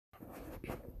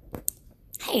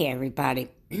Hey, everybody.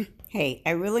 Hey,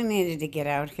 I really needed to get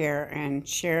out here and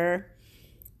share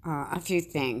a few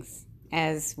things.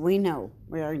 As we know,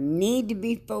 we need to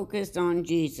be focused on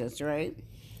Jesus, right?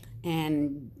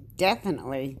 And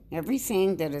definitely,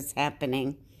 everything that is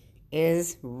happening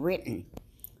is written.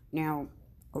 Now,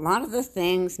 a lot of the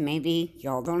things maybe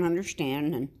y'all don't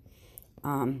understand,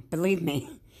 and believe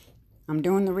me, I'm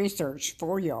doing the research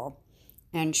for y'all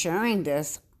and sharing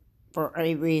this for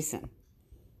a reason.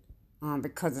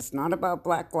 Because it's not about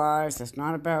Black lives, it's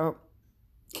not about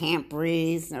can't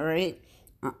breathe, all right?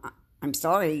 I'm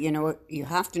sorry, you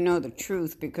have to know the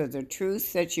truth because the truth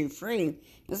sets you free.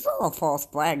 This is all a false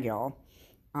flag, y'all.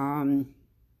 My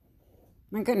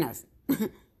goodness.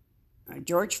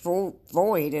 George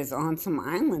Floyd is on some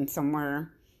island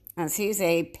somewhere as he's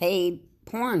a paid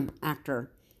porn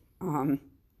actor.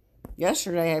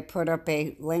 Yesterday I put up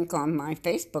a link on my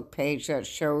Facebook page that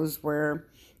shows where,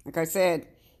 like I said,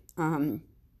 all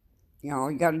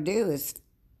you got to do is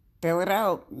fill it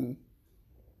out. And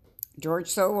George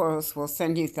Soros will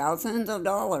send you thousands of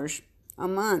dollars a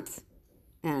month.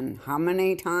 And how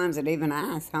many times, it even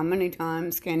asks, how many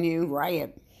times can you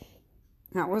riot?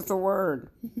 That was the word.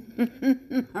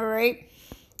 All right?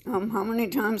 How many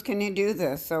times can you do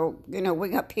this? So, we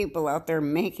got people out there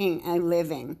making a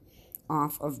living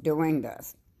off of doing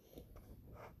this.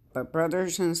 But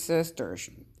brothers and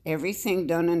sisters, everything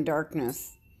done in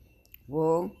darkness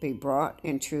will be brought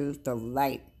into the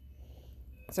light.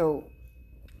 So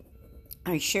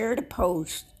I shared a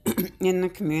post in the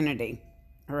community,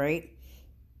 all right?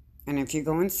 And if you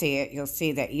go and see it, you'll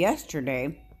see that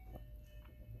yesterday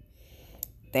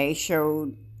they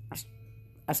showed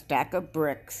a stack of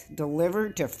bricks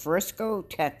delivered to Frisco,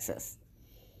 Texas.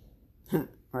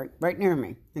 right near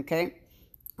me, okay?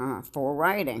 For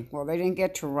rioting. Well, they didn't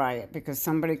get to riot because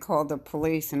somebody called the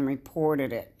police and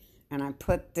reported it. And I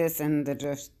put this in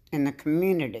the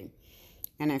community.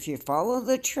 And if you follow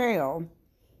the trail,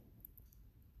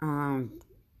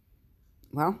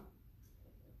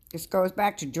 this goes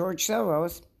back to George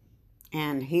Soros,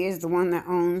 and he is the one that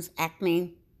owns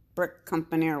Acme Brick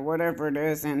Company or whatever it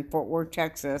is in Fort Worth,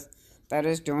 Texas, that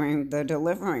is doing the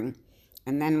delivering.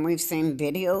 And then we've seen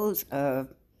videos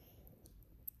of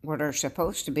what are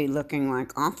supposed to be looking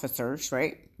like officers,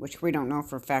 right? Which we don't know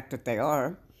for a fact that they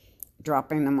are,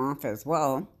 dropping them off as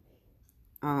well,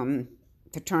 to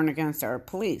turn against our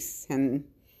police. And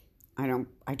I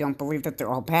don't believe that they're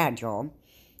all bad, y'all.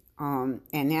 And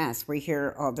yes, we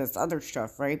hear all this other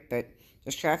stuff, right? But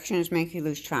distractions make you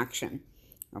lose traction.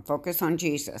 I'll focus on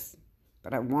Jesus.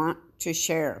 But I want to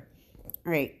share.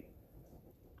 All right.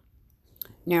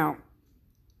 Now,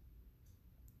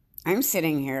 I'm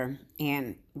sitting here,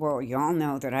 and, well, y'all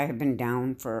know that I have been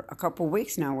down for a couple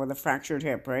weeks now with a fractured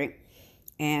hip, right?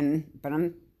 But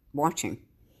I'm watching.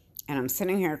 And I'm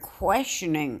sitting here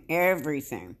questioning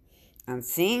everything. I'm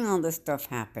seeing all this stuff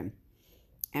happen.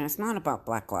 And it's not about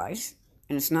Black lives.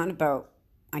 And it's not about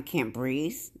I can't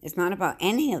breathe. It's not about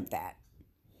any of that.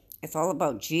 It's all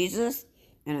about Jesus.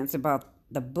 And it's about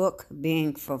the book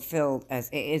being fulfilled as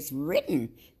it is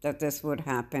written that this would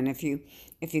happen. If you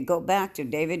go back to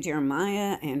David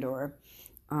Jeremiah and or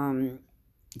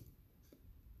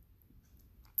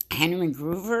Henry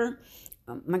Groover,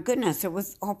 my goodness, it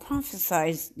was all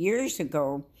prophesied years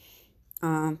ago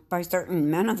by certain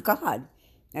men of God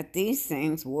that these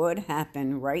things would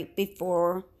happen right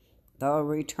before the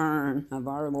return of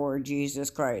our Lord Jesus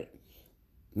Christ.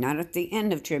 Not at the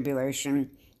end of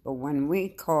tribulation, but when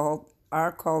we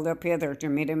are called up hither to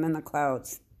meet him in the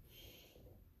clouds,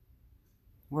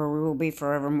 where we will be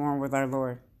forevermore with our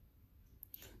Lord.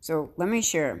 So let me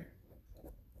share.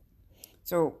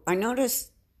 So I noticed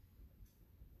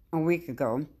a week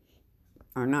ago,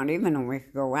 or not even a week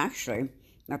ago actually,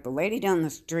 that the lady down the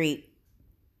street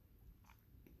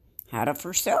had a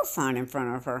for sale sign in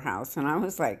front of her house. And I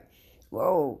was like,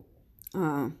 whoa,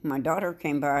 my daughter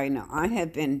came by. Now,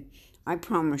 I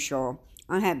promise y'all,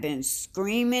 I have been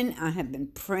screaming, I have been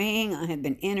praying, I have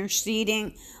been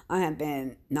interceding, I have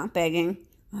been not begging,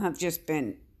 I have just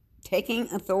been taking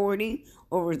authority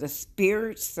over the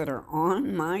spirits that are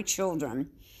on my children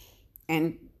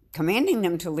and commanding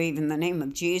them to leave in the name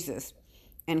of Jesus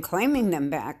and claiming them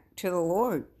back to the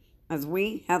Lord, as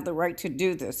we have the right to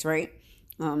do this, right?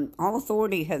 All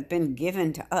authority has been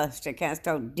given to us to cast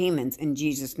out demons in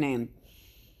Jesus' name.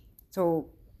 So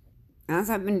as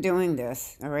I've been doing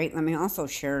this, all right, let me also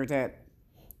share that,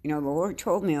 the Lord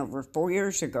told me over 4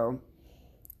 years ago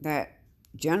that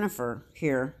Jennifer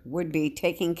here would be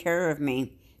taking care of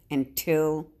me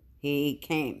until he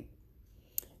came.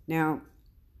 Now,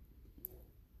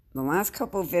 the last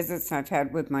couple of visits I've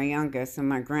had with my youngest and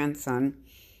my grandson,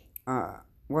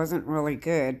 wasn't really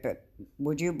good, but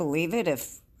would you believe it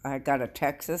if I got a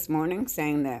text this morning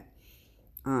saying that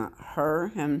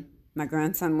her and my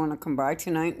grandson want to come by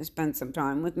tonight and spend some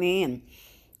time with me and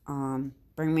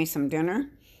bring me some dinner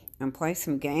and play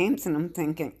some games? And I'm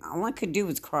thinking, all I could do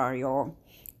was cry, y'all.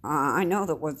 I know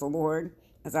that was the Lord,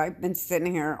 as I've been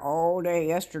sitting here all day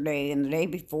yesterday and the day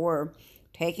before,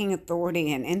 taking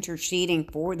authority and interceding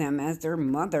for them as their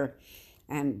mother.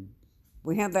 And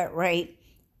we have that right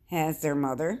as their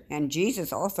mother. And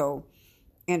Jesus also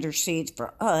intercedes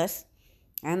for us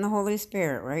and the Holy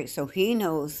Spirit, right? So he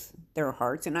knows their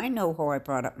hearts. And I know how I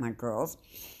brought up my girls.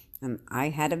 And I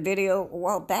had a video a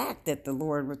while back that the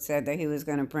Lord would said that he was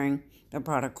going to bring the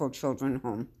prodigal children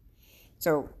home.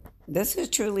 So this is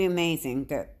truly amazing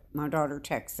that my daughter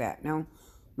texts that. No,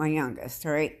 my youngest,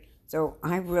 right? So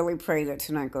I really pray that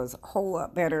tonight goes a whole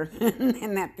lot better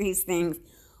and that these things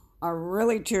are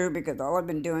really true, because all I've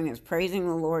been doing is praising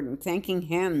the Lord and thanking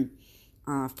him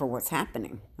for what's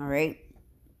happening, all right?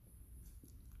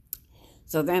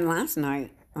 So then last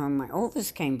night, my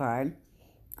oldest came by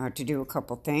to do a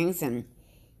couple things, and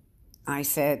I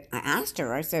asked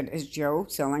her, is Joe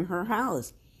selling her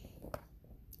house?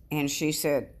 And she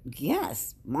said,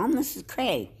 yes, Mom, this is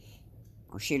Cray.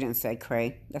 Well, she didn't say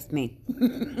Cray, that's me.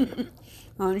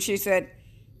 And she said,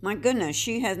 my goodness,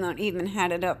 she has not even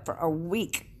had it up for a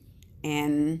week.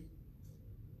 And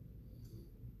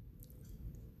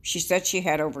she said she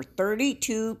had over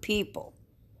 32 people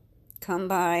come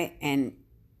by and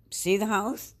see the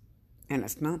house. And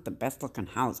it's not the best looking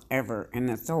house ever in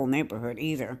this whole neighborhood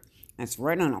either. It's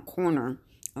right on a corner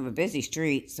of a busy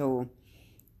street. So,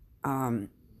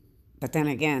 but then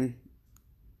again,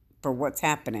 for what's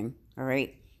happening, all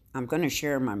right, I'm going to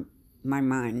share my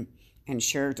mind and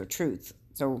share the truth.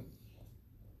 So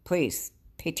please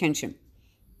pay attention.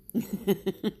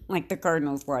 Like the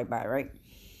cardinals fly by, right?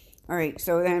 All right,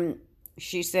 so then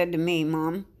she said to me,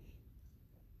 Mom,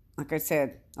 like I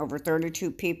said, over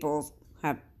 32 people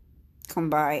have come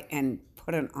by and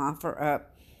put an offer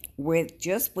up.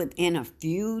 Within a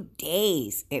few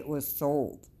days, it was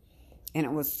sold. And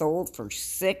it was sold for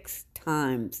 6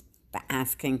 times the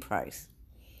asking price.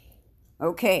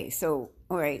 Okay, so,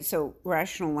 all right, so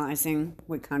rationalizing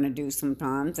we kind of do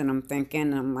sometimes, and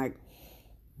I'm like,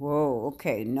 whoa,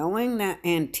 okay, knowing that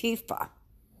Antifa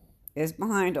is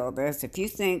behind all this, if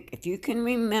you can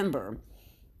remember,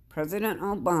 President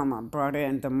Obama brought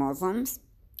in the Muslims,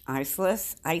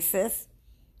 ISIS,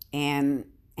 and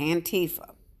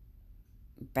Antifa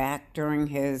back during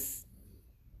his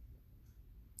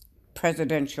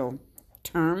presidential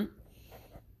term.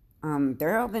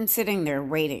 They're all been sitting there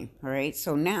waiting, all right?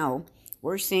 So now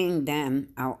we're seeing them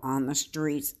out on the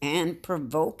streets and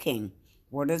provoking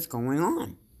what is going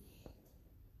on.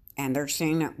 And they're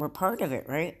seeing that we're part of it,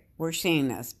 right? We're seeing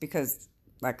this because,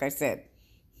 like I said,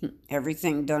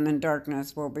 everything done in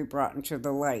darkness will be brought into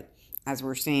the light, as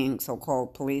we're seeing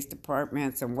so-called police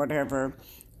departments and whatever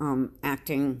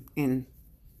acting in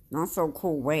not so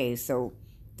cool ways. So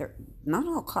not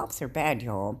all cops are bad,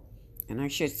 y'all. And I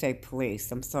should say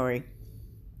police. I'm sorry.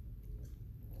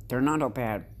 They're not all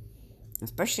bad.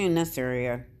 Especially in this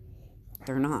area,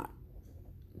 they're not.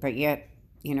 But yet,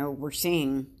 we're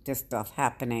seeing this stuff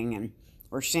happening, and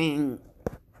we're seeing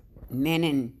men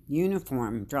in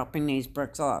uniform dropping these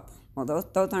bricks off. Well,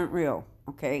 those aren't real,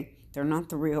 okay? They're not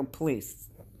the real police.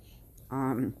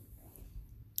 And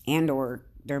or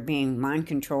they're being mind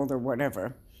controlled or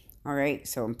whatever. All right,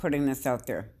 so I'm putting this out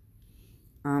there.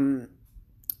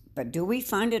 But do we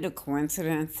find it a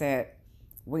coincidence that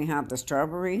we have the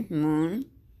strawberry moon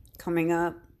coming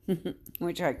up,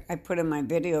 which I put in my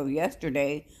video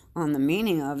yesterday on the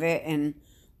meaning of it, and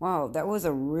wow, that was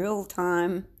a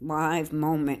real-time live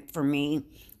moment for me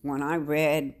when I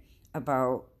read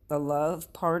about the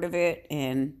love part of it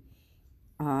and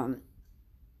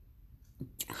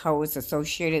how it's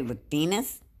associated with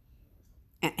Venus.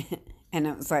 And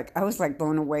it was like, I was like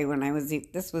blown away when I was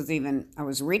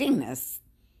reading this,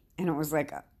 and it was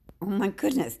like, oh my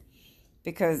goodness,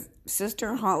 because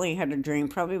Sister Holly had a dream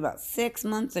probably about 6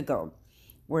 months ago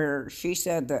where she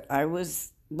said that I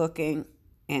was looking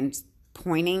and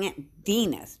pointing at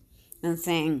Venus and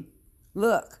saying,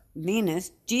 look,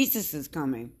 Venus, Jesus is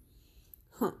coming.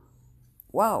 Huh.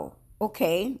 Wow.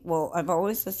 Okay. Well, I've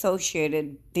always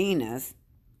associated Venus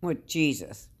with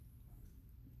Jesus.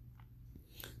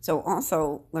 So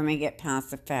also, let me get past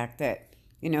the fact that,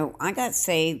 I got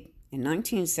saved in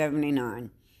 1979,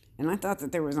 and I thought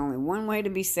that there was only one way to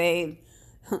be saved.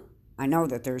 I know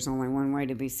that there's only one way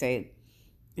to be saved,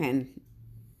 and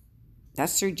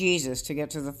that's through Jesus to get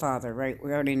to the Father, right?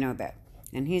 We already know that.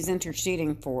 And he's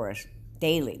interceding for us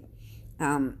daily.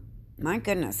 my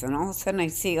goodness. And all of a sudden I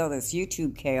see all this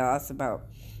YouTube chaos about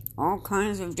all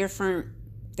kinds of different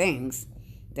things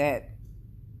that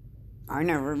I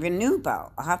never even knew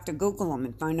about. I'll have to Google them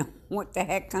and find out what the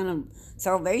heck kind of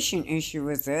salvation issue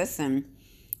is this and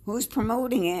who's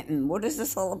promoting it and what is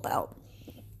this all about.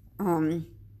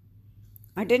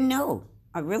 I didn't know.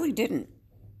 I really didn't.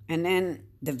 And then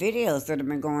the videos that have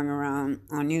been going around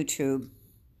on YouTube,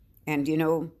 and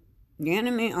the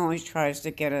enemy always tries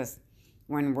to get us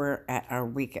when we're at our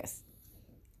weakest,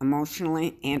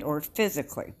 emotionally and or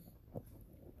physically.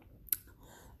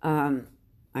 I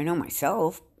know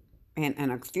myself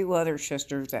and a few other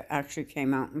sisters that actually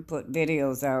came out and put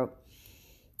videos out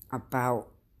about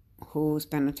who's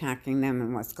been attacking them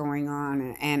and what's going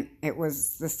on. And it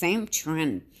was the same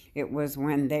trend. It was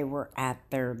when they were at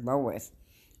their lowest.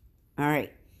 All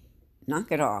right,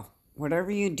 knock it off.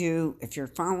 Whatever you do, if you're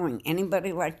following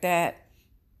anybody like that,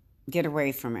 get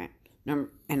away from it. And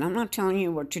I'm not telling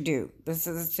you what to do. This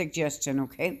is a suggestion,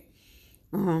 okay?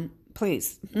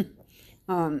 Please.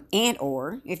 And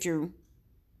or if you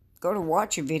go to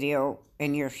watch a video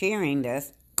and you're hearing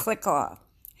this, click off.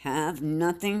 Have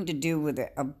nothing to do with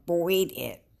it. Avoid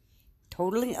it.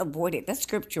 Totally avoid it. That's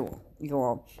scriptural, you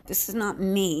all. This is not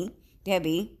me,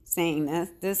 Debbie, saying this.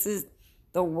 This is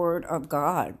the word of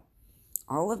God.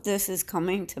 All of this is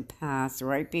coming to pass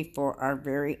right before our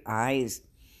very eyes.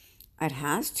 It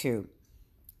has to.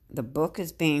 The book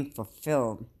is being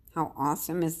fulfilled. How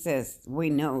awesome is this? We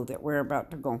know that we're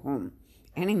about to go home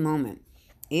any moment.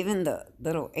 Even the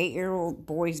little 8-year-old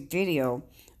boy's video,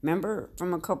 remember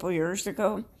from a couple years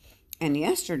ago? And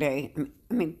yesterday,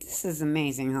 I mean, this is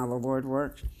amazing how the Lord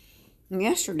works. And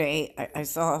yesterday, I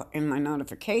saw in my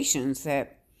notifications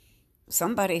that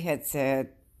somebody had said,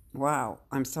 wow,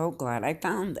 I'm so glad I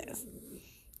found this.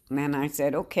 And then I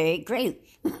said, okay, great.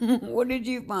 What did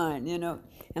you find,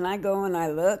 And I go and I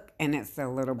look, and it's the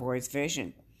little boy's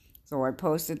vision. So I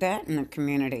posted that in the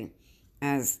community,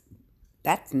 as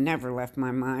that's never left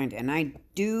my mind. And I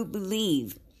do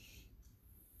believe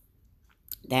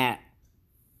that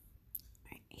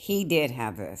he did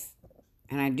have this.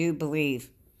 And I do believe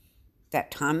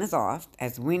that time is off,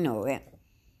 as we know it.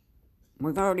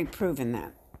 We've already proven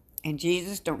that. And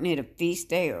Jesus don't need a feast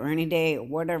day or any day or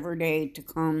whatever day to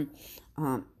come.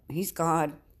 He's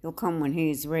God. He'll come when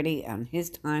he's ready on his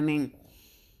timing.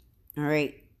 All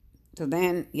right. So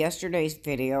then yesterday's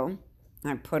video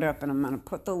I put up, and I'm going to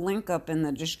put the link up in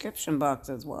the description box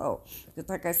as well. Because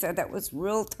like I said, that was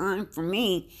real time for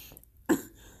me.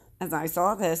 As I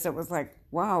saw this, it was like,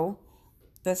 wow,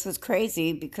 this is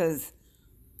crazy, because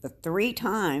the 3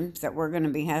 times that we're going to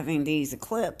be having these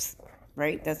eclipses,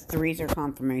 right? That's 3's are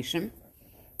confirmation.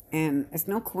 And it's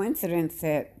no coincidence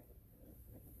that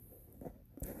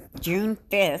June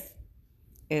 5th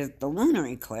is the lunar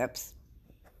eclipse.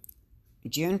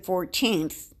 June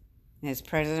 14th is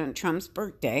President Trump's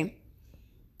birthday.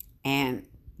 And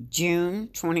June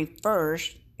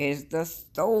 21st is the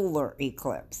solar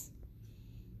eclipse.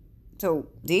 So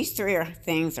these 3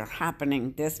 things are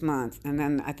happening this month. And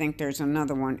then I think there's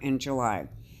another one in July.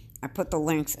 I put the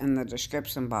links in the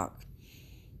description box.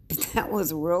 That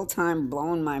was real time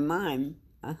blowing my mind.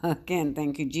 Again,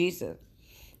 thank you, Jesus.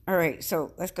 All right,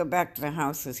 so let's go back to the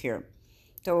houses here.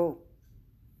 So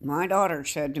my daughter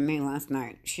said to me last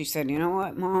night, she said, you know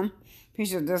what, Mom? She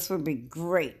said, this would be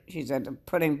great. She said,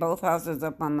 putting both houses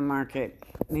up on the market,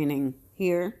 meaning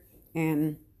here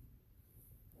and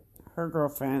her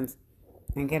girlfriend's,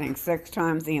 and getting 6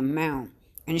 times the amount.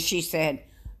 And she said,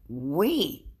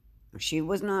 she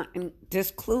was not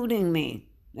discluding me.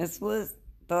 This was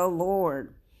the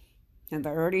Lord. And I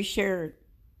already shared.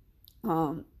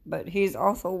 But he's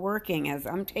also working, as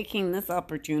I'm taking this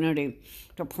opportunity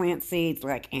to plant seeds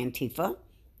like Antifa.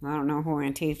 I don't know who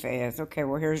Antifa is. Okay,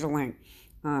 well, here's a link.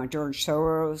 George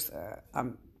Soros.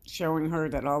 I'm showing her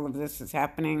that all of this is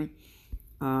happening.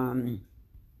 I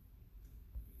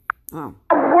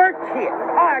worked here,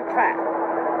 part-time.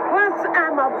 Plus,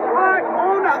 I'm a part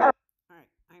owner of... All right,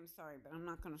 I'm sorry, but I'm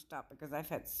not going to stop, because I've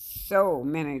had so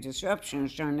many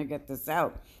disruptions trying to get this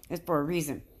out. It's for a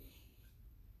reason.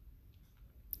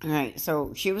 All right,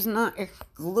 so she was not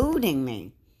excluding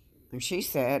me. And she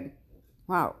said,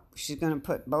 wow, she's going to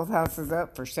put both houses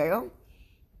up for sale,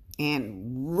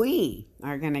 and we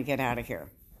are going to get out of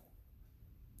here.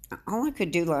 All I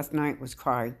could do last night was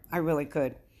cry. I really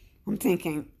could. I'm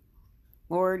thinking,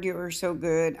 Lord, you are so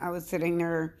good. I was sitting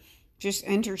there just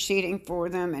interceding for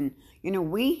them. And,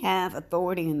 we have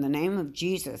authority in the name of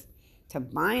Jesus to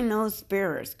bind those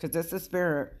spirits, because it's a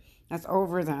spirit that's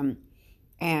over them,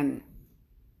 and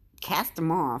cast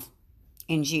them off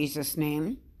in Jesus'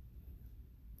 name,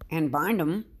 and bind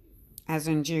them. as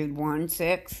in Jude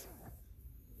 1:6,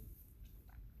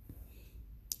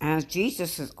 as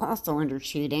Jesus is also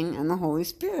interceding in the Holy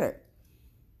Spirit.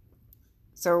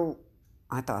 So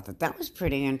I thought that was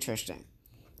pretty interesting.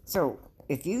 So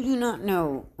if you do not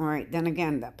know, all right, then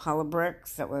again, that pile of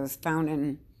bricks that was found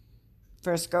in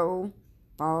Frisco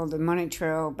followed the money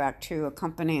trail back to a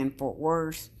company in Fort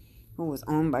Worth who was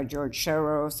owned by George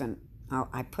Soros, and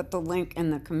I put the link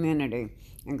in the community,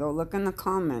 and go look in the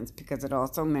comments because it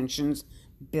also mentions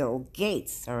Bill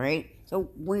Gates, all right? So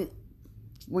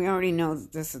we already know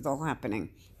that this is all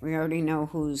happening. We already know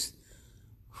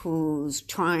who's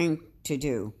trying to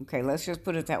do. Okay, let's just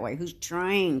put it that way. Who's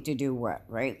trying to do what,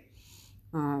 right?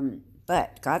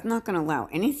 But God's not going to allow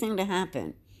anything to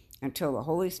happen until the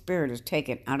Holy Spirit is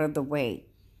taken out of the way.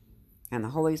 And the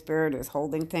Holy Spirit is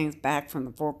holding things back from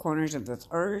the four corners of this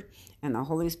earth. And the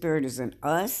Holy Spirit is in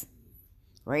us,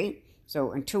 right?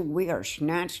 So until we are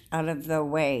snatched out of the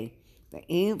way, the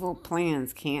evil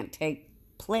plans can't take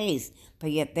place.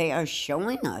 But yet they are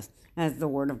showing us, as the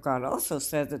Word of God also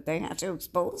says, that they have to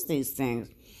expose these things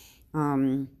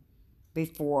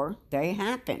before they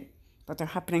happen. But they're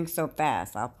happening so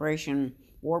fast. Operation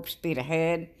Warp Speed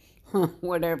Ahead,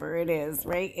 whatever it is,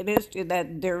 right? It is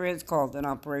that there is called an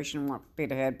Operation Warp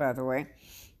Speed Ahead, by the way.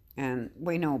 And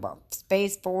we know about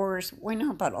Space Force. We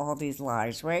know about all these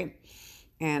lies, right?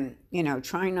 And,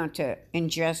 trying not to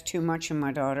ingest too much of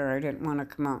my daughter. I didn't want to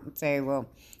come out and say, well,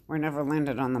 we're never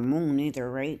landed on the moon either,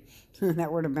 right?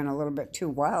 That would have been a little bit too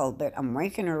wild. But I'm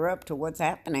waking her up to what's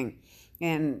happening.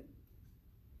 And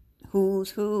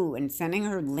who's who, and sending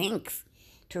her links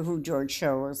to who George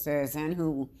Soros is and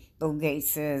who Bill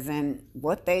Gates is and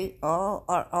what they all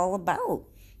are all about,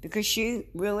 because she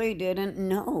really didn't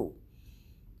know.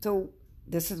 So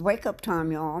this is wake up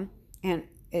time, y'all, and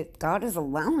God is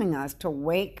allowing us to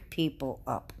wake people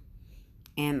up,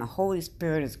 and the Holy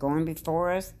Spirit is going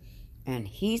before us, and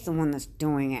He's the one that's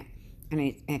doing it.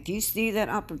 And if you see that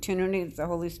opportunity that the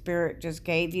Holy Spirit just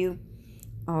gave you,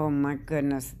 oh my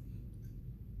goodness.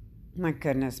 My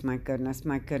goodness, my goodness,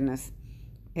 my goodness.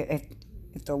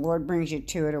 If the Lord brings you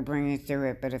to it, He'll bring you through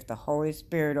it. But if the Holy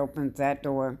Spirit opens that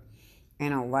door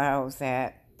and allows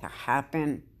that to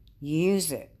happen,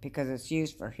 use it, because it's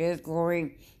used for His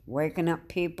glory, waking up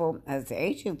people as the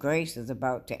age of grace is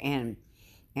about to end.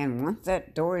 And once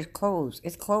that door is closed,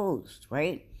 it's closed,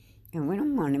 right? And we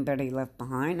don't want anybody left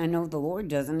behind. I know the Lord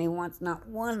doesn't. He wants not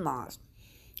one lost.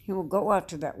 He will go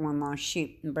after that one lost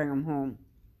sheep and bring them home.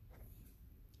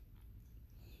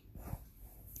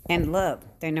 And love.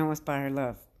 They know us by our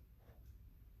love.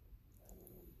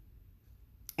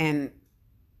 And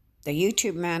the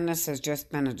YouTube madness has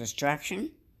just been a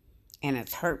distraction. And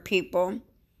it's hurt people.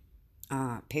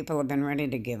 People have been ready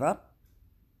to give up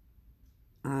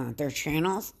their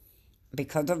channels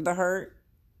because of the hurt.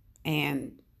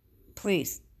 And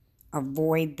please,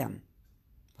 avoid them.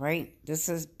 Right? This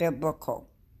is biblical.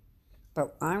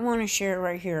 But I want to share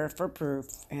right here for proof.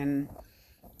 And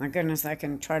my goodness, I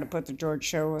can try to put the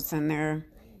George Soros in there.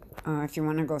 If you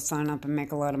want to go sign up and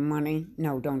make a lot of money,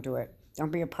 no, don't do it.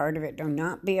 Don't be a part of it. Do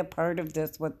not be a part of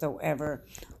this whatsoever.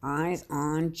 Eyes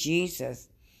on Jesus,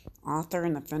 author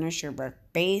and the finisher of our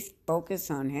faith.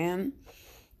 Focus on Him.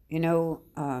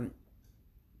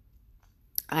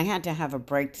 I had to have a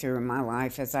breakthrough in my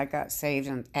life as I got saved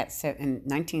in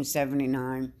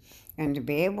 1979. And to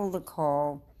be able to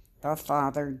call the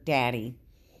Father Daddy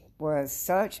was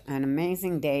such an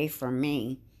amazing day for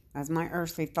me, as my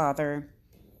earthly father,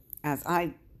 as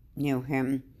I knew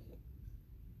him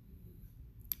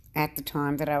at the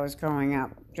time that I was growing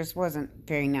up, just wasn't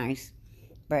very nice.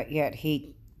 But yet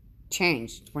he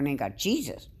changed when he got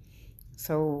Jesus.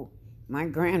 So my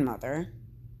grandmother,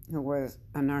 who was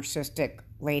a narcissistic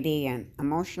lady and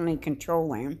emotionally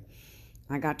controlling,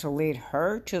 I got to lead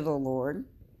her to the Lord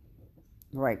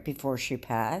right before she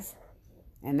passed.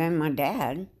 And then my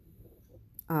dad,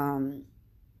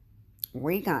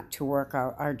 we got to work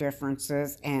out our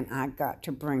differences, and I got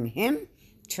to bring him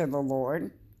to the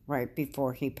Lord right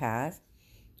before he passed.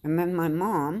 And then my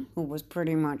mom, who was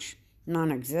pretty much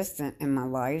non-existent in my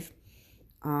life,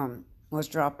 was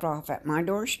dropped off at my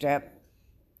doorstep,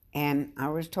 and I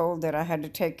was told that I had to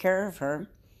take care of her,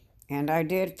 and I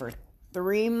did for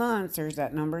 3 months. There's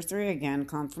that number 3 again,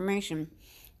 confirmation,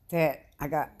 that I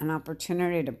got an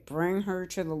opportunity to bring her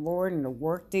to the Lord and to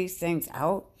work these things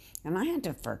out. And I had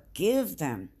to forgive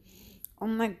them. Oh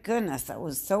my goodness, that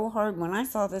was so hard when I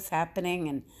saw this happening,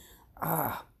 and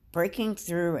breaking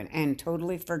through and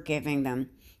totally forgiving them,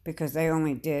 because they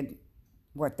only did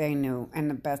what they knew and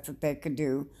the best that they could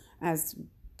do. As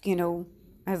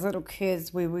as little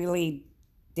kids, we really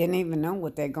didn't even know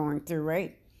what they're going through,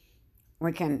 right?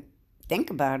 We can think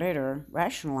about it or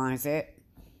rationalize it.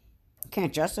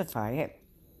 Can't justify it.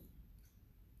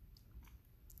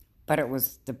 But it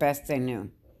was the best they knew.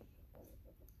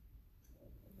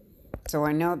 So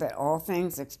I know that all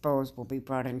things exposed will be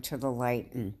brought into the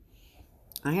light. And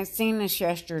I had seen this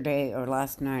yesterday or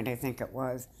last night, I think it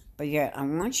was. But yet, I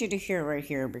want you to hear right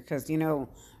here because, you know,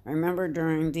 I remember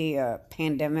during the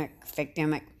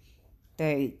pandemic,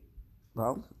 they,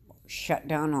 well, shut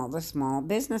down all the small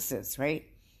businesses, right?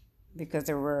 Because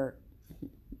they were,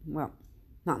 well,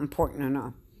 not important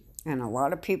enough. And a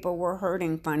lot of people were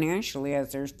hurting financially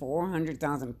as there's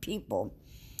 400,000 people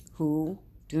who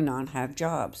do not have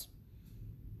jobs.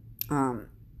 And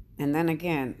then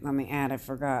again, let me add, I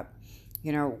forgot,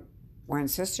 you know, when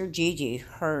Sister Gigi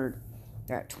heard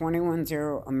that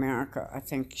 210 America, I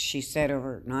think she said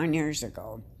over 9 years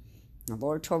ago, the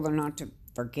Lord told her not to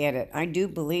forget it. I do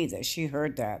believe that she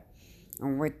heard that.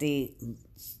 And with the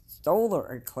solar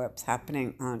eclipse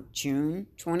happening on June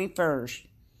 21st,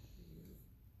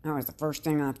 that was the first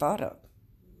thing I thought of.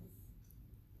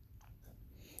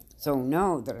 So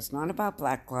know that it's not about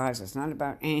Black lives. It's not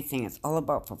about anything. It's all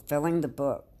about fulfilling the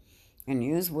book. And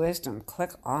use wisdom.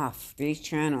 Click off these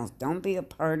channels. Don't be a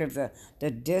part of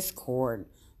the discord.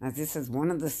 As this is one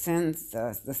of the sins,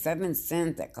 the 7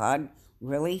 sins that God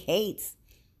really hates.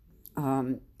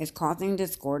 It's causing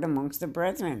discord amongst the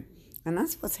brethren. And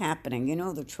that's what's happening. You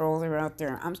know, the trolls are out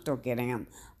there. I'm still getting them.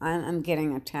 I'm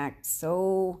getting attacked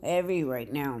so heavy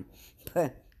right now.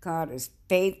 But God is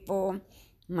faithful.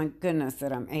 My goodness,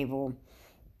 that I'm able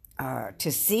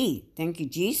to see. Thank you,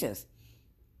 Jesus.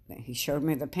 He showed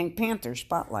me the Pink Panther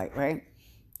spotlight, right?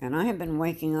 And I have been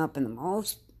waking up in the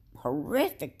most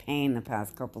horrific pain the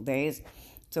past couple days.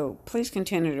 So please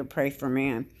continue to pray for me.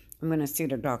 I'm going to see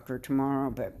the doctor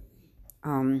tomorrow. But,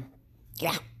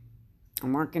 yeah,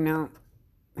 I'm working out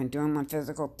and doing my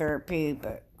physical therapy,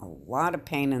 but a lot of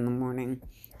pain in the morning.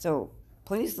 So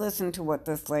please listen to what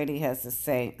this lady has to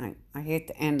say. I hate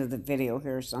the end of the video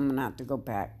here, so I'm going to have to go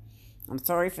back. I'm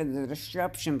sorry for the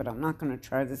disruption, but I'm not going to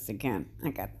try this again. I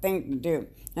got things to do.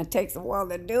 It takes a while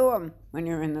to do them when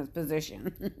you're in this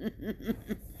position.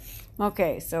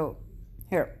 Okay, so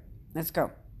here, let's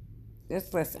go.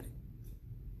 Just listen.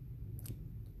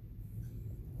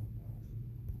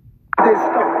 This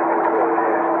story.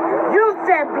 You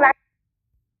said Black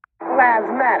Lives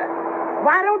Matter.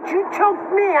 Why don't you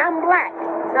choke me? I'm black.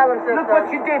 Tell him, sister. Look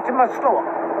what you did to my store.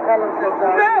 Tell him, sister.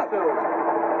 Look.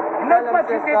 Look what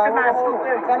you did to my store.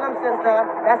 Tell him, sister.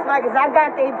 That's right, because I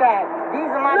got their back. These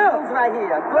are my dudes right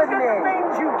here. Good Look at the men.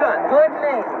 things you've done. Good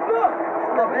men. Look.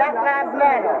 The Black Lives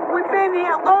Matter. We've been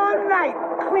here all night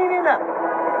cleaning up.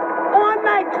 All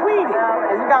night cleaning.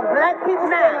 And you got black people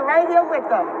standing right here with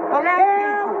them. Black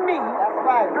Tell people. me That's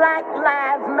right. Black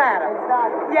Lives Matter.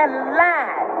 Exactly. You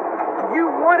lied. You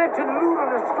wanted to loot in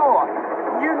the store.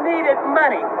 You needed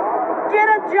money. Get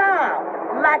a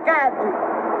job like I do.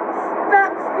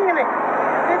 Stop stealing.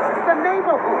 This is the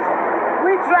neighborhood.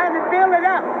 We're trying to build it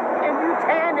up, and you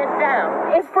tearing it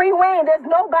down. It's free reign. There's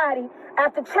nobody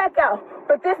at the checkout.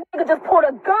 But this nigga just pulled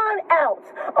a gun out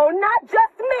on not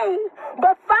just me,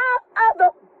 but 5 other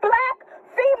black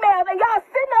females. And y'all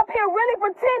sitting up here really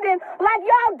pretending like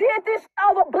y'all did this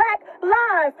over Black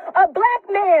lives. A black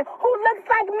man who looks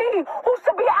like me, who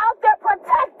should be out there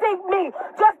protecting me,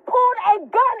 just pulled a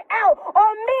gun out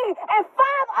on me and 5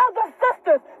 other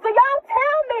sisters. So y'all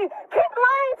tell me, keep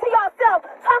lying to yourself,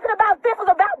 talking about this is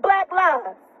about Black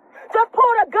lives. Just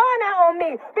pulled a gun out on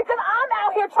me because I'm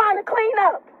out here trying to clean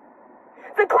up.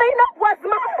 To clean up what's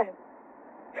mine.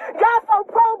 Y'all so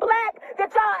pro-black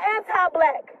that y'all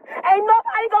anti-black. Ain't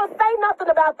nobody gonna say nothing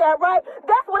about that, right?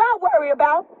 That's what I worry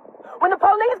about. When the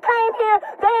police came here,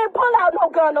 they didn't pull out no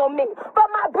gun on me. But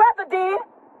my brother did.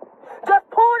 Just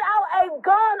pulled out a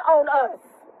gun on us.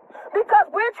 Because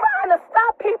we're trying to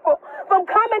stop people from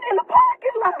coming in the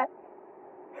parking lot.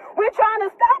 We're trying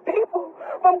to stop people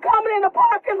from coming in the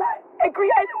parking lot and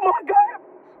creating more guns.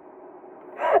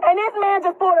 And this man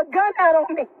just pulled a gun out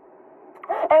on me.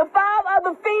 And 5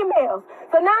 other females.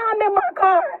 So now I'm in my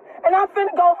car and I'm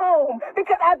finna go home.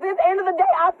 Because at this end of the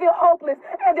day, I feel hopeless.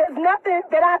 And there's nothing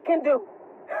that I can do.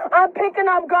 I'm picking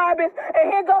up garbage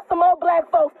and here goes some old black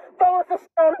folks throwing some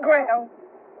shit on the ground.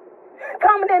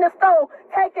 Coming in the store,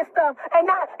 taking stuff, and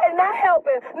not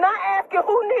helping, not asking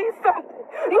who needs something.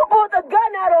 You pulled the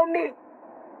gun out on me.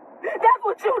 That's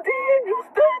what you did. You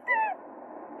stood there.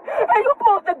 And you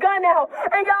pulled the gun out.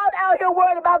 And y'all out here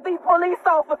worried about these police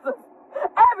officers.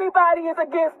 everybody is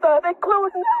against us,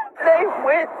 including us. They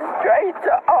went straight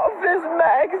to Office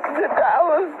Max, the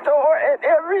dollar store, and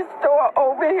every store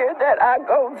over here that I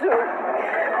go to.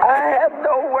 I have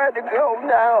nowhere to go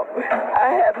now.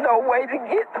 I have no way to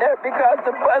get there because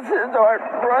the buses aren't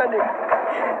running.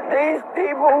 These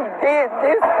people did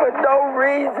this for no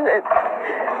reason.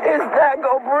 It's not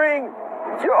going to bring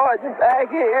George back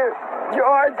here.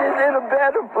 George is in a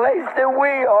better place than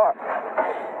we are.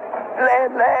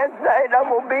 And last night, I'm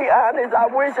going to be honest, I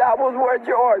wish I was where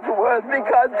George was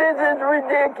because this is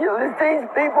ridiculous. These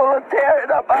people are tearing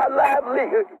up our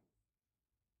livelihood.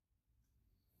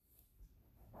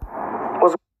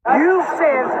 You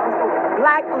says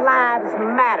Black Lives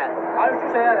Matter.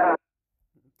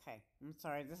 Okay, I'm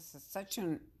sorry. This is such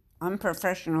an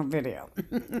unprofessional video.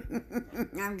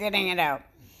 I'm getting it out.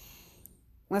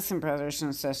 Listen, brothers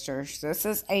and sisters, this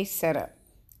is a setup.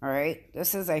 All right,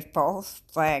 this is a false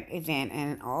flag event,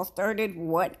 and it all started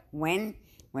when,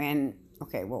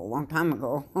 okay, well, a long time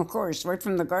ago, of course, right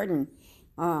from the garden.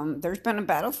 There's been a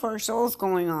battle for our souls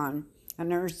going on, and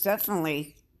there's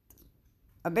definitely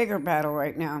a bigger battle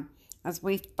right now as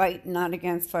we fight not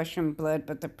against flesh and blood,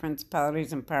 but the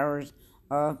principalities and powers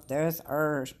of this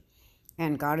earth.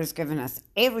 And God has given us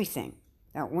everything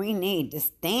that we need to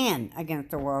stand against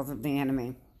the walls of the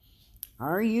enemy.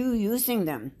 Are you using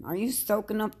them? Are you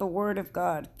soaking up the word of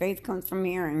God? Faith comes from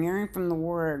hearing from the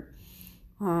word.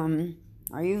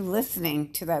 Are you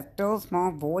listening to that still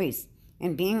small voice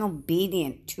and being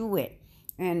obedient to it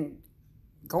and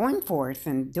going forth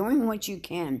and doing what you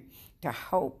can to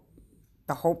help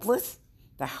the hopeless,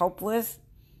 the helpless,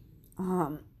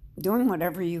 doing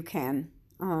whatever you can,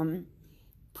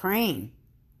 praying,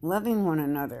 loving one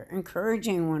another,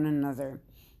 encouraging one another.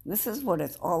 This is what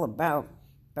it's all about.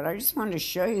 But I just wanted to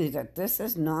show you that this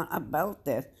is not about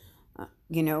this.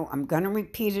 I'm going to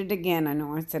repeat it again. I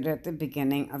know I said it at the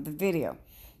beginning of the video.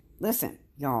 Listen,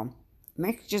 y'all, it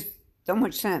makes just so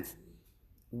much sense.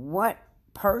 What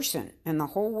person in the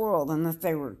whole world, unless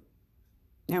they were,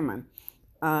 never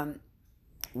mind,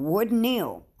 would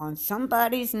kneel on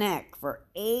somebody's neck for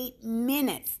 8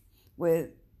 minutes with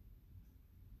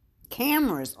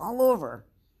cameras all over,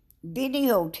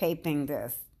 videotaping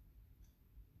this?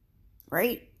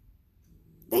 Right?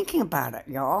 Thinking about it,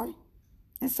 y'all.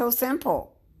 It's so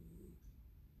simple.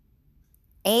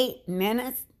 8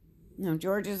 minutes?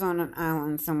 George is on an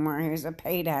island somewhere. He's a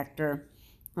paid actor,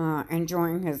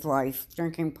 enjoying his life,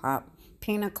 drinking pop,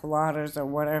 pina coladas or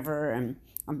whatever, and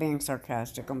I'm being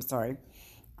sarcastic, I'm sorry.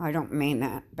 I don't mean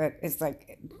that, but it's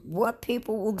like what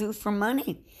people will do for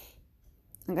money.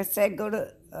 Like I said, go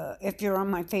to, if you're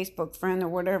on my Facebook friend or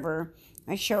whatever,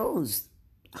 it shows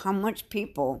how much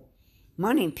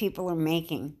money people are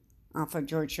making off of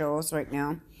George shows right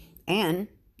now and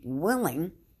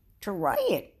willing to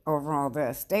riot over all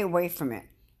this. Stay away from it.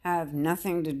 Have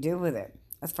nothing to do with it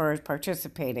as far as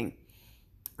participating.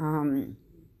 And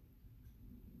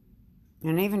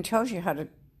it even tells you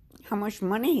how much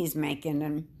money he's making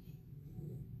and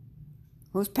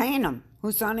who's paying him,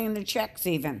 who's signing the checks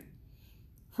even.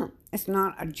 It's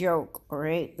not a joke, all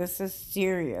right? This is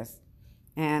serious.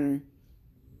 And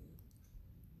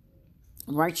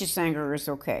righteous anger is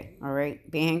okay, all right?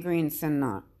 Be angry and sin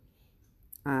not.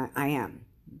 I am.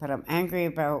 But I'm angry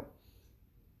about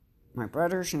my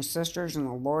brothers and sisters and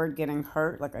the Lord getting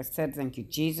hurt. Like I said, thank you,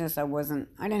 Jesus. I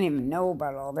didn't even know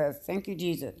about all this. Thank you,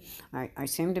 Jesus. I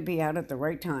seem to be out at the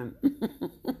right time.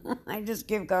 I just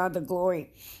give God the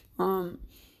glory.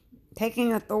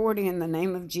 Taking authority in the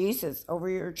name of Jesus over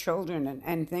your children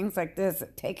and things like this.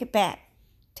 Take it back.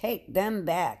 Take them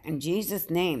back in Jesus'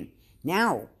 name.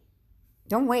 Now.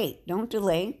 Don't wait. Don't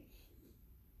delay.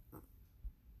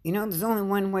 There's only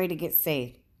one way to get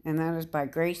saved, and that is by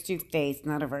grace through faith,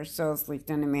 not of ourselves,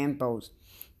 lest any man boast.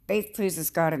 Faith pleases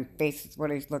God, and faith is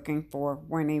what he's looking for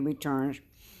when he returns.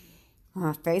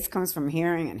 Faith comes from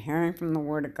hearing, and hearing from the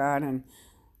word of God, and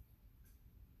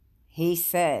he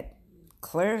said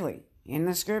clearly in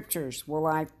the scriptures, will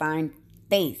I find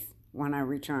faith when I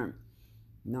return?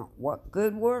 Not what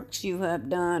good works you have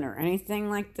done or anything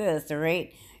like this, all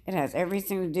right? It has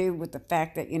everything to do with the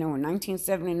fact that, in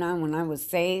 1979 when I was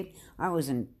saved, I was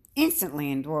instantly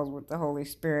indwelled with the Holy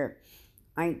Spirit.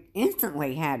 I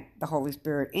instantly had the Holy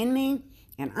Spirit in me,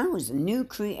 and I was a new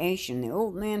creation. The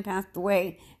old man passed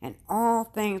away, and all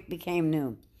things became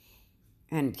new.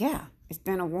 And yeah, it's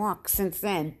been a walk since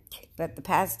then. But the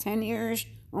past 10 years,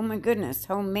 oh my goodness,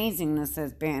 how amazing this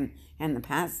has been. And the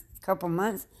past couple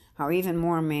months, how even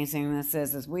more amazing this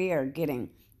is as we are getting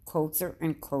closer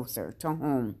and closer to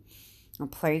home. A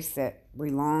place that we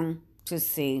long to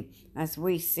see as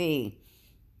we see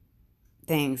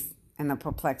things and the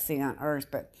perplexity on earth,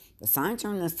 but the signs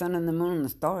are in the sun and the moon and the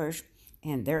stars,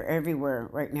 and they're everywhere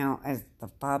right now as the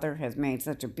Father has made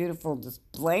such a beautiful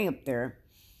display up there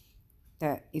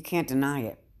that you can't deny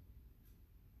it.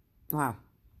 Wow.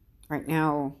 Right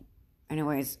now,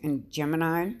 anyways, in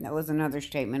Gemini, that was another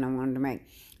statement I wanted to make.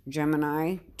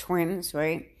 Gemini, twins,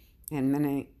 right? And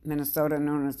Minnesota,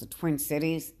 known as the Twin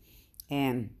Cities.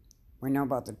 And we know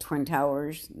about the Twin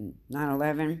Towers,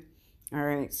 9/11. All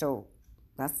right, so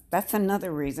that's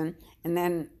another reason. And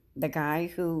then the guy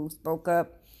who spoke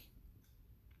up,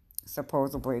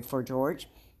 supposedly for George,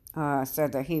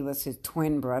 said that he was his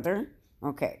twin brother.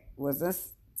 Okay, was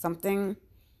this something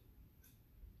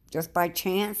just by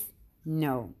chance?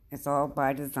 No, it's all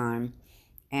by design.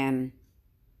 And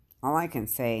all I can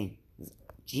say is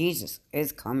Jesus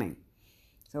is coming.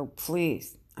 So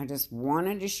please, I just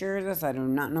wanted to share this. I do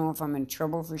not know if I'm in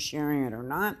trouble for sharing it or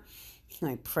not.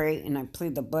 I pray and I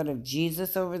plead the blood of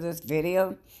Jesus over this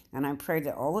video. And I pray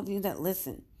that all of you that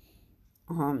listen,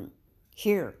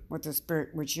 hear with the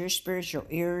spirit, with your spiritual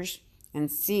ears, and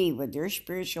see with your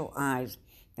spiritual eyes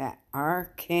that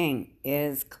our King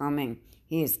is coming.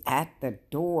 He is at the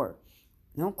door.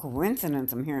 No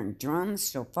coincidence. I'm hearing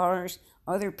drums, shofars.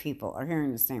 Other people are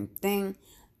hearing the same thing.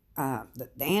 The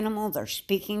animals are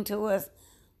speaking to us.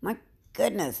 My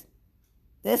goodness,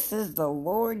 this is the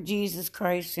Lord Jesus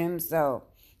Christ himself.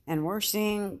 And we're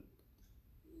seeing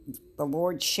the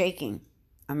Lord shaking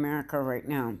America right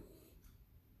now.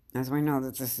 As we know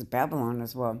that this is Babylon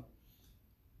as well.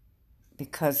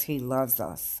 Because he loves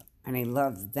us. And he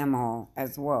loves them all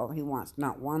as well. He wants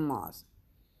not one lost.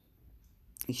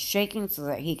 He's shaking so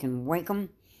that he can wake them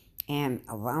and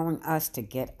allowing us to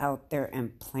get out there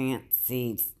and plant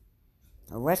seeds.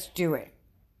 So let's do it.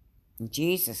 In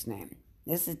Jesus' name.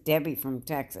 This is Debbie from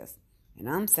Texas. And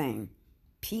I'm saying,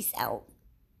 peace out.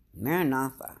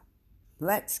 Maranatha.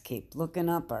 Let's keep looking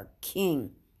up. Our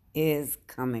King is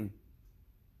coming.